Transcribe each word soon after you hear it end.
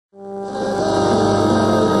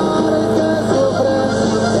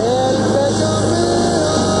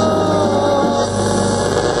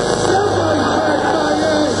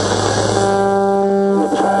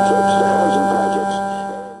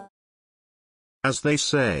As they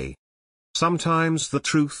say, sometimes the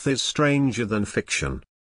truth is stranger than fiction.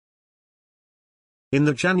 In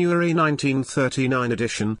the January 1939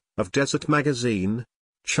 edition of Desert Magazine,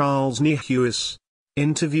 Charles Nehewis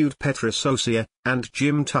interviewed Petra Socia and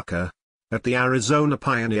Jim Tucker at the Arizona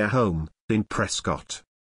Pioneer home in Prescott.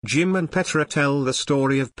 Jim and Petra tell the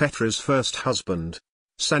story of Petra's first husband,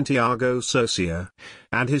 Santiago Socia,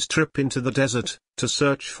 and his trip into the desert to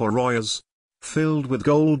search for oyas filled with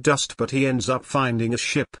gold dust, but he ends up finding a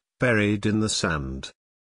ship buried in the sand.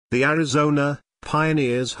 The Arizona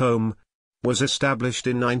Pioneers home was established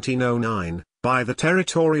in 1909 by the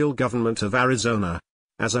territorial government of Arizona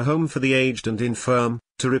as a home for the aged and infirm,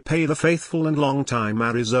 to repay the faithful and long-time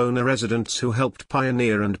Arizona residents who helped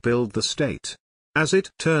pioneer and build the state. As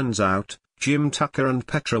it turns out, Jim Tucker and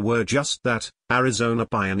Petra were just that, Arizona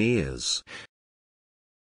pioneers.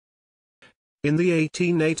 In the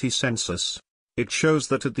 1880 census, it shows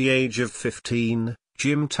that at the age of 15,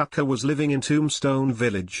 Jim Tucker was living in Tombstone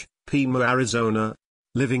Village, Pima, Arizona,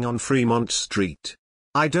 living on Fremont Street.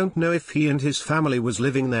 I don't know if he and his family was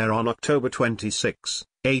living there on October 26,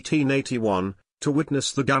 1881, to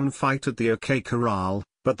witness the gunfight at the OK Corral,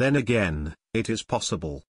 but then again, it is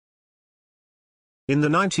possible. In the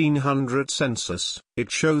 1900 census,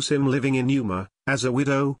 it shows him living in Yuma, as a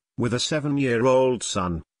widow, with a 7-year-old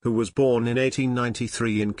son, who was born in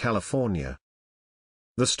 1893 in California.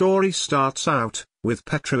 The story starts out with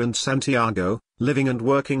Petra and Santiago living and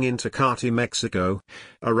working in Tecate, Mexico,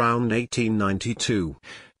 around 1892.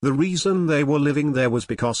 The reason they were living there was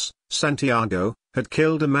because Santiago had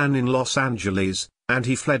killed a man in Los Angeles, and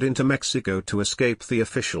he fled into Mexico to escape the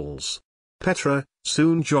officials. Petra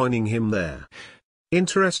soon joining him there.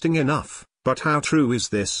 Interesting enough, but how true is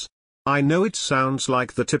this? I know it sounds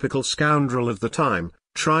like the typical scoundrel of the time,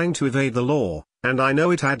 trying to evade the law, and I know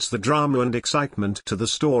it adds the drama and excitement to the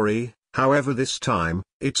story. However, this time,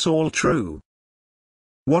 it's all true.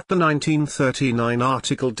 What the 1939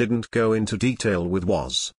 article didn't go into detail with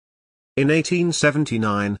was, in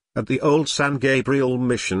 1879, at the old San Gabriel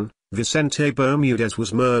mission, Vicente Bermudez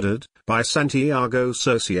was murdered by Santiago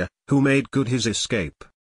Socia, who made good his escape.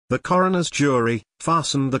 The coroner's jury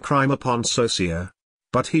fastened the crime upon Socia,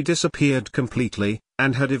 but he disappeared completely,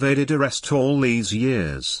 and had evaded arrest all these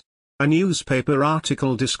years. A newspaper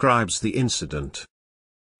article describes the incident.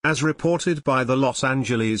 As reported by the Los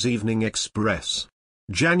Angeles Evening Express,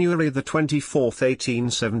 January 24,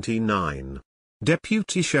 1879,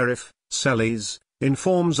 Deputy Sheriff Celis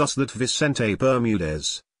informs us that Vicente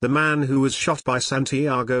Bermudez, the man who was shot by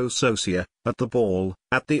Santiago Socia at the ball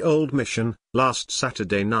at the old mission last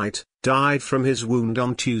Saturday night, died from his wound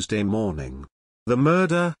on Tuesday morning. The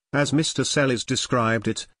murder, as Mr. Celis described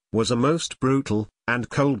it, was a most brutal and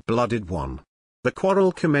cold-blooded one. The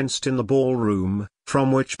quarrel commenced in the ballroom,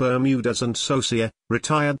 from which Bermudez and Socia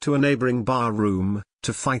retired to a neighboring bar room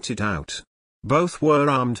to fight it out. Both were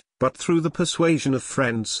armed, but through the persuasion of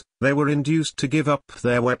friends, they were induced to give up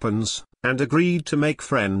their weapons, and agreed to make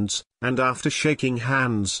friends, and after shaking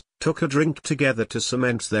hands, took a drink together to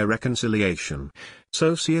cement their reconciliation.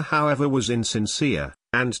 Socia, however, was insincere,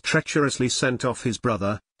 and treacherously sent off his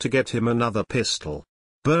brother to get him another pistol.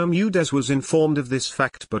 Bermudez was informed of this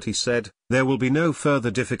fact, but he said, "There will be no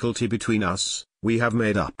further difficulty between us, we have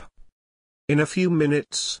made up." In a few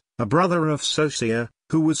minutes, a brother of Socia,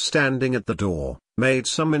 who was standing at the door, made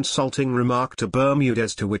some insulting remark to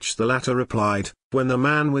Bermudez, to which the latter replied, when the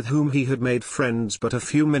man with whom he had made friends but a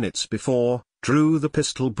few minutes before, drew the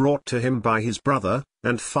pistol brought to him by his brother,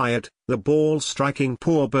 and fired, the ball striking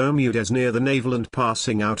poor Bermudez near the navel and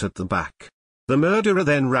passing out at the back. The murderer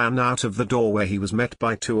then ran out of the door, where he was met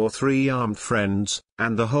by 2 or 3 armed friends,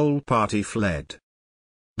 and the whole party fled.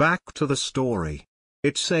 Back to the story.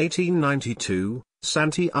 It's 1892,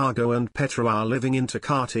 Santiago and Petra are living in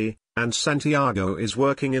Tecate, and Santiago is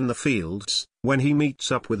working in the fields, when he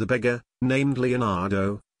meets up with a beggar, named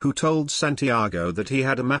Leonardo, who told Santiago that he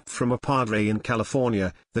had a map from a padre in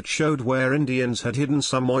California, that showed where Indians had hidden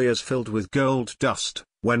some oyas filled with gold dust,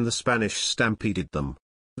 when the Spanish stampeded them.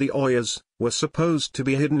 The oyas were supposed to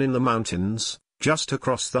be hidden in the mountains, just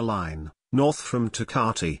across the line, north from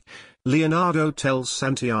Tecate. Leonardo tells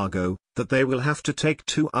Santiago that they will have to take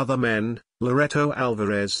 2 other men, Loreto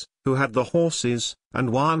Alvarez, who had the horses,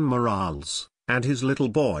 and Juan Morales, and his little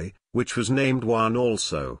boy, which was named Juan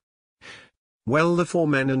also. Well, the 4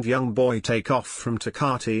 men and young boy take off from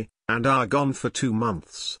Tecate, and are gone for 2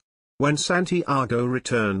 months. When Santiago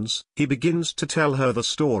returns, he begins to tell her the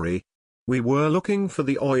story. "We were looking for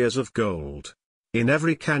the oyas of gold in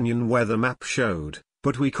every canyon where the map showed,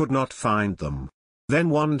 but we could not find them. Then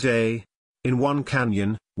one day, in one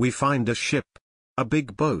canyon, we find a ship. A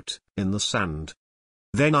big boat, in the sand.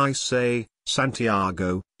 Then I say,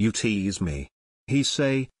 Santiago, you tease me. He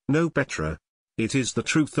say, no Petra. It is the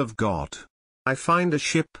truth of God. I find a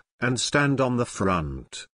ship, and stand on the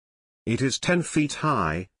front. It is 10 feet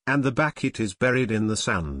high, and the back it is buried in the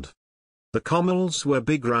sand. The commels were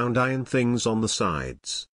big round iron things on the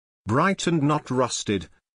sides. Bright and not rusted.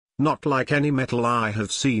 Not like any metal I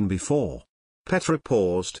have seen before. Petra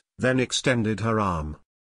paused, then extended her arm.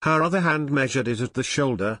 Her other hand measured it at the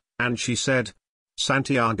shoulder, and she said,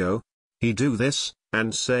 Santiago. He do this,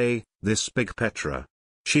 and say, this big Petra.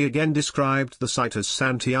 She again described the site as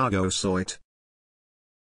Santiago saw it.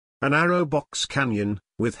 A narrow box canyon,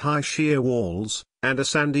 with high sheer walls, and a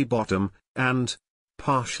sandy bottom, and,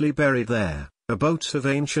 partially buried there, a boat of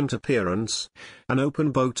ancient appearance, an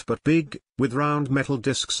open boat but big, with round metal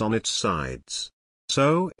discs on its sides.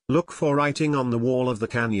 So, look for writing on the wall of the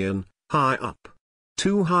canyon, high up.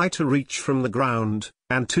 Too high to reach from the ground,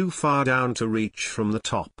 and too far down to reach from the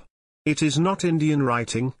top. It is not Indian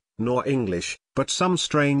writing, nor English, but some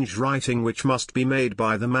strange writing which must be made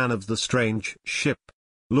by the man of the strange ship.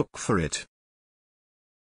 Look for it.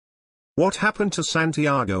 What happened to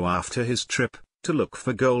Santiago after his trip to look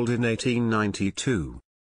for gold in 1892?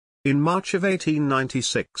 In March of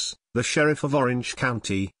 1896, the sheriff of Orange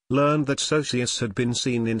County learned that Socias had been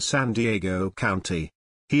seen in San Diego County.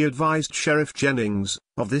 He advised Sheriff Jennings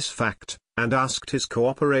of this fact, and asked his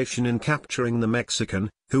cooperation in capturing the Mexican,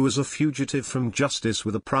 who was a fugitive from justice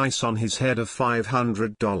with a price on his head of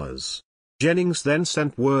 $500. Jennings then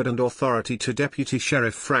sent word and authority to Deputy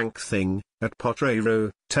Sheriff Frank Thing, at Potrero,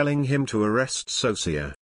 telling him to arrest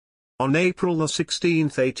Socia. On April 16,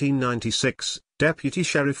 1896, Deputy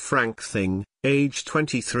Sheriff Frank Thing, age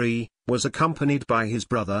 23, was accompanied by his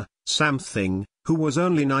brother, Sam Thing, who was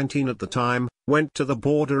only 19 at the time, went to the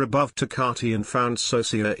border above Tecate and found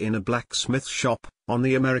Socia in a blacksmith shop, on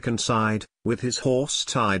the American side, with his horse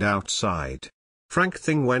tied outside. Frank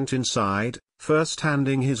Thing went inside, first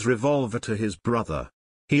handing his revolver to his brother.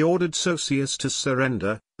 He ordered Socias to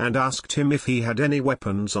surrender, and asked him if he had any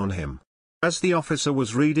weapons on him. As the officer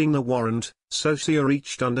was reading the warrant, Socia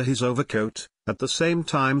reached under his overcoat, at the same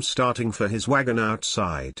time starting for his wagon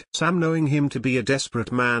outside. Sam, knowing him to be a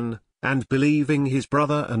desperate man, and believing his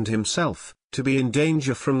brother and himself to be in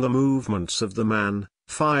danger from the movements of the man,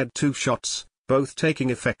 fired 2 shots, both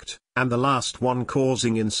taking effect, and the last one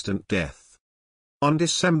causing instant death. On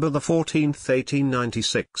December 14,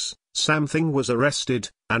 1896, Sam Thing was arrested,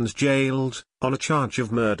 and jailed, on a charge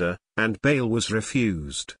of murder, and bail was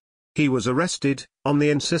refused. He was arrested, on the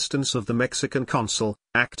insistence of the Mexican consul,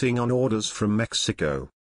 acting on orders from Mexico.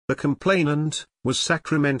 The complainant was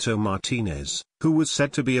Sacramento Martinez, who was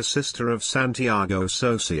said to be a sister of Santiago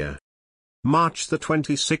Socia. March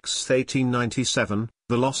 26, 1897,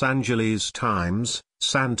 the Los Angeles Times,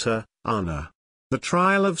 Santa Ana. The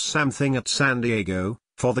trial of Sam Thing at San Diego,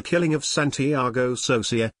 for the killing of Santiago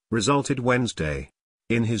Socia, resulted Wednesday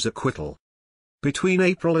in his acquittal. Between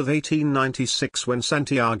April of 1896, when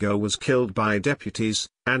Santiago was killed by deputies,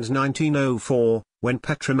 and 1904, when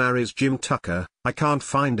Petra marries Jim Tucker, I can't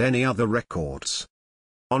find any other records.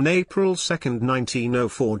 On April 2,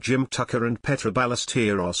 1904, Jim Tucker and Petra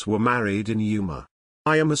Ballesteros were married in Yuma.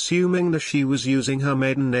 I am assuming that she was using her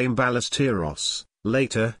maiden name Ballesteros.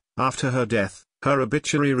 Later, after her death, her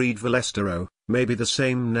obituary read Valestero, maybe the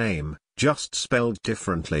same name, just spelled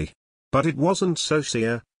differently. But it wasn't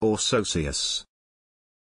Socia, or Socias.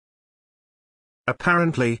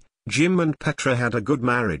 Apparently, Jim and Petra had a good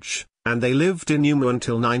marriage, and they lived in Yuma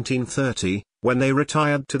until 1930, when they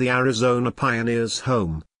retired to the Arizona Pioneers'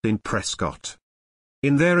 home, in Prescott.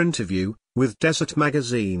 In their interview, with Desert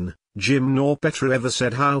Magazine, Jim nor Petra ever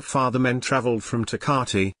said how far the men traveled from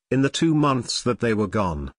Tecate, in the 2 months that they were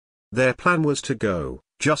gone. Their plan was to go,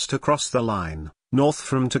 just across the line, north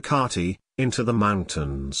from Tecate, into the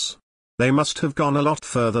mountains. They must have gone a lot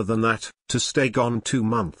further than that, to stay gone 2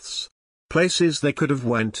 months. Places they could have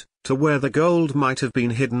went, to where the gold might have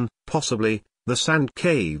been hidden, possibly, the sand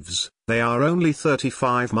caves, they are only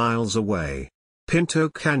 35 miles away. Pinto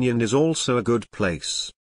Canyon is also a good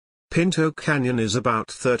place. Pinto Canyon is about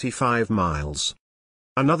 35 miles.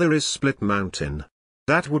 Another is Split Mountain.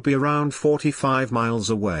 That would be around 45 miles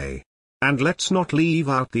away. And let's not leave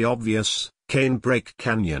out the obvious, Cane Break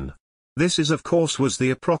Canyon. This is of course was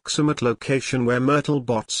the approximate location where Myrtle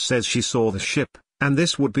Botts says she saw the ship, and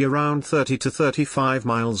this would be around 30 to 35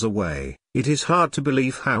 miles away. It is hard to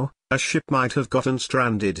believe how a ship might have gotten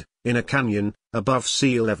stranded in a canyon above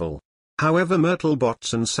sea level. However, Myrtle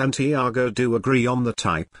Botts and Santiago do agree on the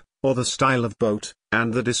type, or the style of boat,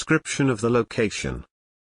 and the description of the location.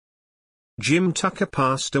 Jim Tucker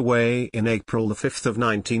passed away in April 5 of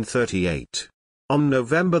 1938. On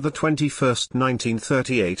November 21,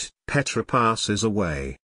 1938, Petra passes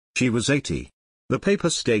away. She was 80. The paper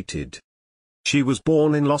stated. She was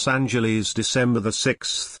born in Los Angeles December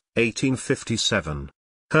 6, 1857.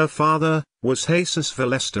 Her father was Jesus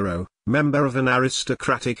Velestero, member of an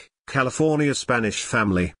aristocratic, California Spanish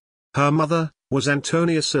family. Her mother was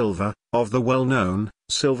Antonia Silva, of the well-known,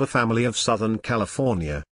 Silva family of Southern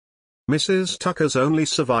California. Mrs. Tucker's only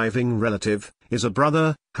surviving relative is a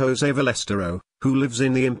brother, Jose Velestero, who lives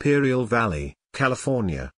in the Imperial Valley,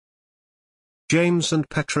 California. James and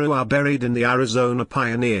Petra are buried in the Arizona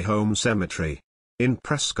Pioneer Home Cemetery in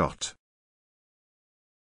Prescott.